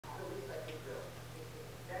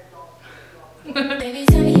Baby,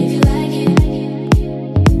 tell me if you like it.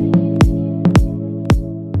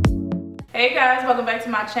 Hey guys, welcome back to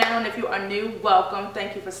my channel, and if you are new, welcome.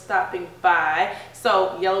 Thank you for stopping by.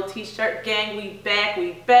 So, yellow t-shirt gang, we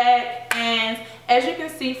back, and as you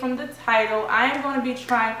can see from the title, I am going to be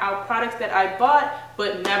trying out products that I bought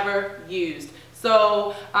but never used.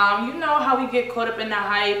 So, you know how we get caught up in the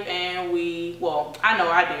hype, and I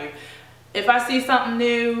know I do. If I see something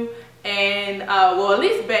new, and well, at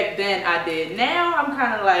least back then I did. Now I'm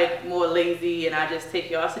kind of like more lazy and I just take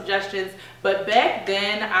y'all suggestions. But back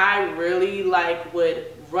then I really like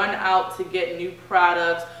would run out to get new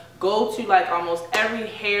products, go to like almost every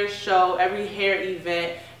hair show, every hair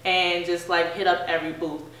event, and just like hit up every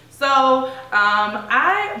booth. So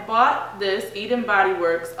I bought this Eden Body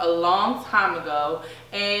Works a long time ago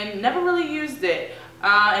and never really used it.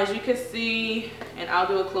 As you can see, and I'll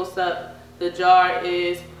do a close-up, the jar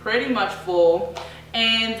is pretty much full,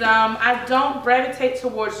 and I don't gravitate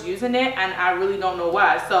towards using it, and I really don't know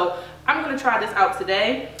why. So I'm going to try this out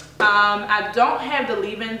today. I don't have the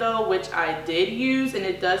leave-in though, which I did use, and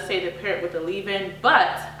it does say to pair it with the leave-in,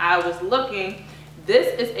 but I was looking.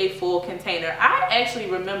 This is a full container. I actually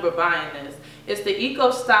remember buying this. It's the Eco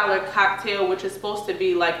Styler Cocktail, which is supposed to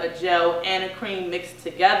be like a gel and a cream mixed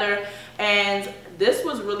together, and this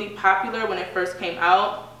was really popular when it first came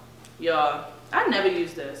out. Y'all, I never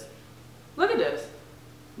used this. Look at this.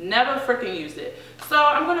 Never freaking used it. So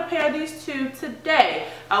I'm going to pair these two today.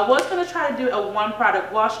 I was going to try to do a one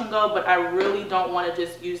product wash and go, but I really don't want to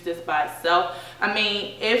just use this by itself. I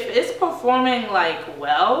mean, if it's performing like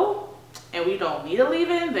well and we don't need a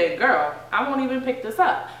leave-in, then girl, I won't even pick this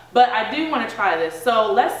up. But I do want to try this.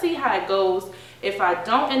 So let's see how it goes. If I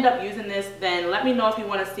don't end up using this, then let me know if you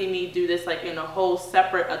want to see me do this like in a whole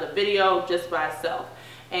separate other video just by itself.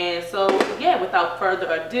 And so, yeah, without further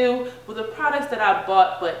ado, with the products that I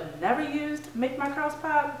bought but never used make my curls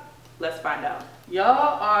pop, let's find out.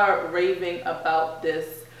 Y'all are raving about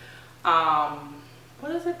this,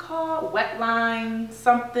 what is it called? Wetline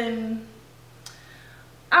something.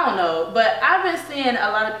 I don't know, but I've been seeing a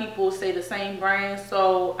lot of people say the same brand,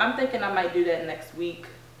 so I'm thinking I might do that next week.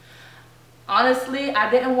 Honestly, I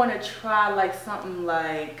didn't want to try like something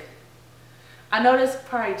like, I know this is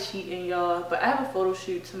probably cheating, y'all, but I have a photo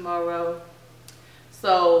shoot tomorrow,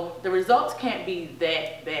 so the results can't be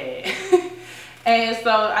that bad. And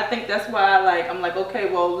so I think that's why I'm like, okay,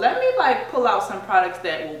 well, let me like pull out some products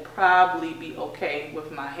that will probably be okay with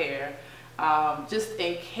my hair, just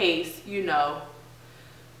in case, you know,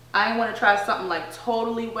 I didn't want to try something like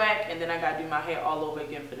totally whack and then I got to do my hair all over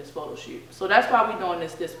again for this photo shoot. So that's why we're doing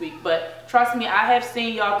this week. But trust me, I have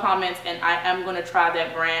seen y'all comments and I am going to try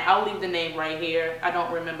that brand. I'll leave the name right here. I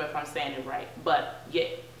don't remember if I'm saying it right, but yeah.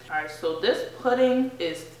 Alright, so this pudding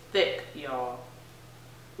is thick, y'all.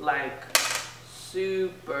 Like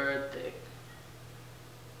super thick.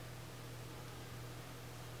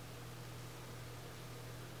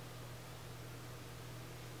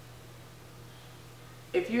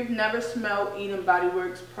 If you've never smelled Eden Body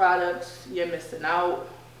Works products, you're missing out.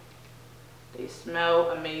 They smell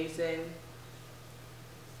amazing.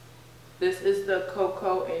 This is the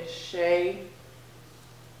Cocoa and Shea.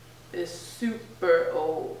 It's super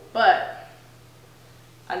old, but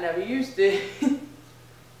I never used it.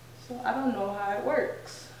 So I don't know how it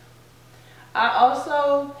works. I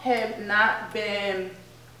also have not been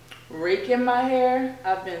raking my hair.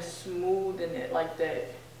 I've been smoothing it like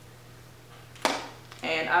that.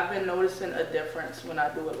 And I've been noticing a difference when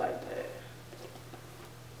I do it like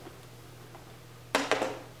that.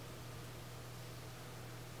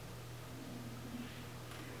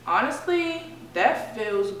 Honestly, that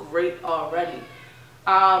feels great already.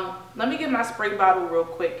 Let me get my spray bottle real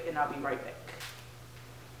quick and I'll be right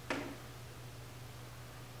back.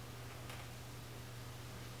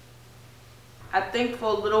 I think for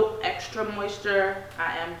a little extra moisture,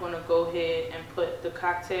 I am going to go ahead and put the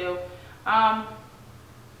cocktail.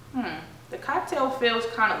 The cocktail feels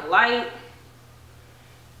kind of light.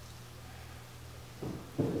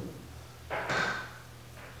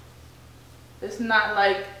 It's not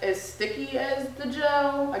like as sticky as the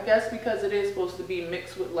gel, I guess because it is supposed to be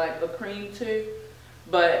mixed with like a cream too.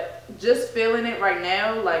 But just feeling it right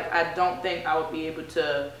now, like I don't think I would be able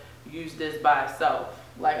to use this by itself.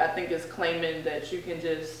 Like I think it's claiming that you can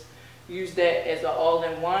just use that as an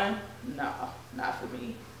all-in-one. No, not for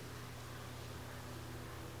me.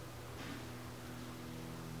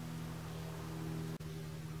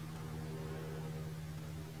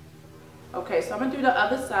 Okay, so I'm gonna do the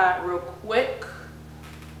other side real quick.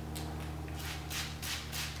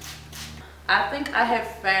 I think I have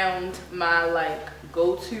found my like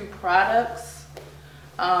go-to products.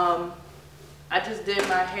 I just did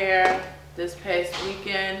my hair this past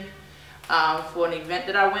weekend for an event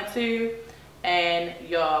that I went to. And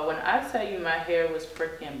y'all, when I tell you my hair was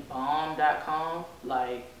freaking bomb.com,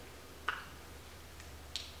 like,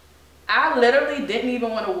 I literally didn't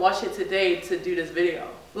even want to wash it today to do this video.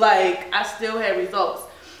 Like, I still had results.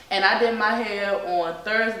 And I did my hair on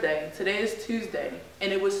Thursday. Today is Tuesday.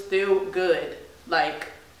 And it was still good. Like,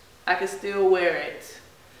 I could still wear it.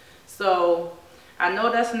 So, I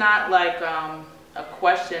know that's not like a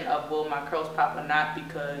question of will my curls pop or not,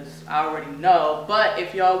 because I already know. But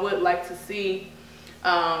if y'all would like to see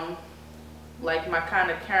like my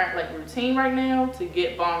kind of current like routine right now to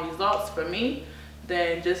get bomb results for me,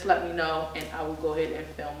 then just let me know and I will go ahead and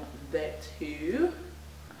film that too.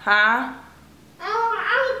 Huh?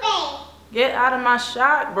 Get out of my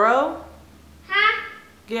shot, bro. Huh?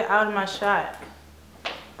 Get out of my shot.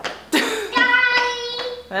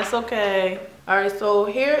 That's okay. All right, so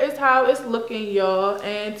here is how it's looking, y'all.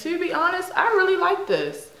 And to be honest, I really like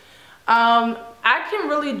this. I can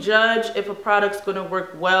really judge if a product's gonna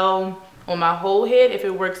work well on my whole head if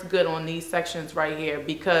it works good on these sections right here,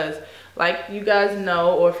 because like you guys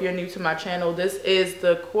know, or if you're new to my channel, this is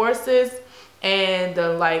the coarsest and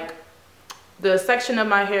the section of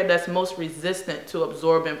my hair that's most resistant to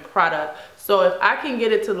absorbing product. So if I can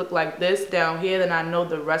get it to look like this down here, then I know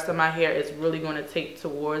the rest of my hair is really going to take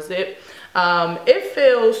towards it. It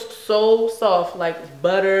feels so soft, like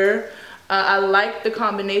butter. I like the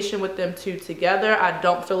combination with them two together. I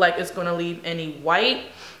don't feel like it's going to leave any white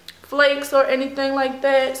flakes or anything like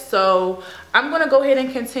that. So I'm going to go ahead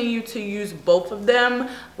and continue to use both of them.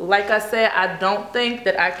 Like I said, I don't think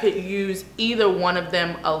that I could use either one of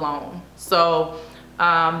them alone. So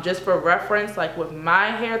just for reference, like with my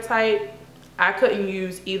hair type, I couldn't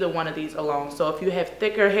use either one of these alone. So if you have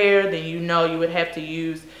thicker hair, then you know you would have to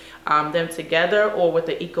use them together, or with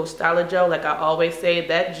the Eco Styler gel. Like I always say,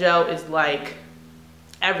 that gel is like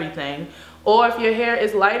everything. Or if your hair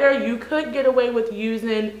is lighter, you could get away with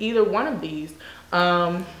using either one of these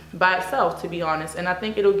by itself, to be honest. And I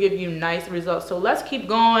think it'll give you nice results. So let's keep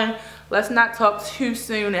going. Let's not talk too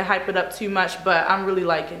soon and hype it up too much, but I'm really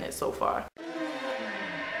liking it so far.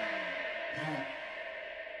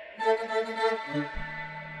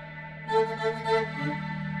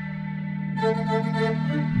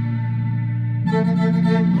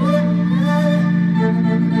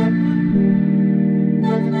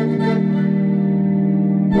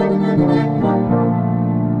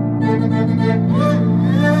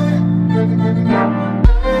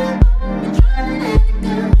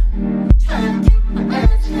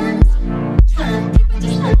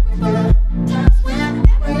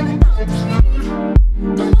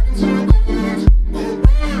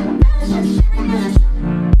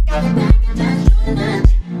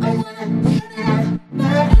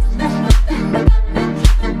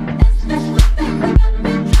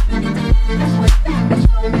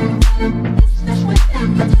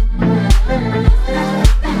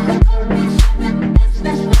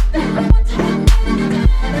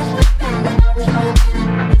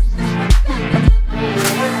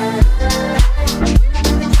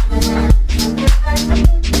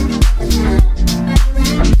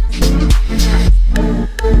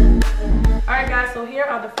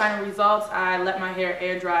 Results. I let my hair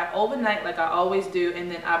air dry overnight like I always do, and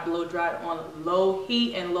then I blow dried on low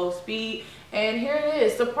heat and low speed, and here it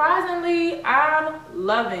is. Surprisingly, I'm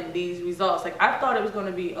loving these results. Like, I thought it was going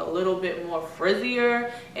to be a little bit more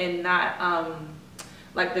frizzier and not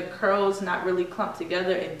like the curls not really clumped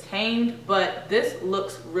together and tamed, but this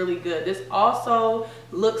looks really good. This also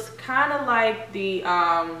looks kind of like the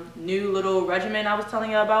new little regimen I was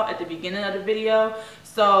telling you about at the beginning of the video.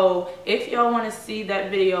 So if y'all want to see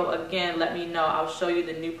that video again, let me know. I'll show you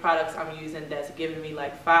the new products I'm using that's giving me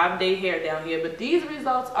like 5-day hair down here. But these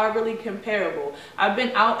results are really comparable. I've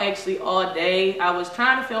been out actually all day. I was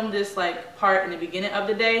trying to film this like part in the beginning of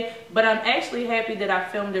the day, but I'm actually happy that I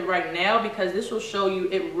filmed it right now, because this will show you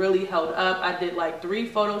it really held up. I did like 3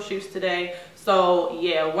 photo shoots today. So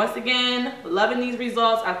yeah, once again, loving these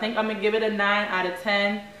results. I think I'm gonna give it a 9 out of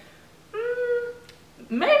 10.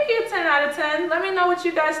 Maybe a 10 out of 10. Let me know what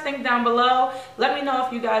you guys think down below. Let me know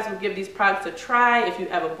if you guys would give these products a try, if you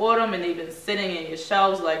ever bought them and they've been sitting in your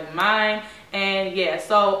shelves like mine. And yeah,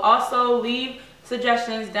 so also leave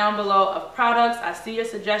suggestions down below of products. I see your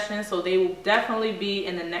suggestions, so they will definitely be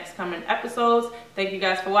in the next coming episodes. Thank you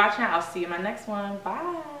guys for watching. I'll see you in my next one.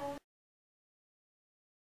 Bye.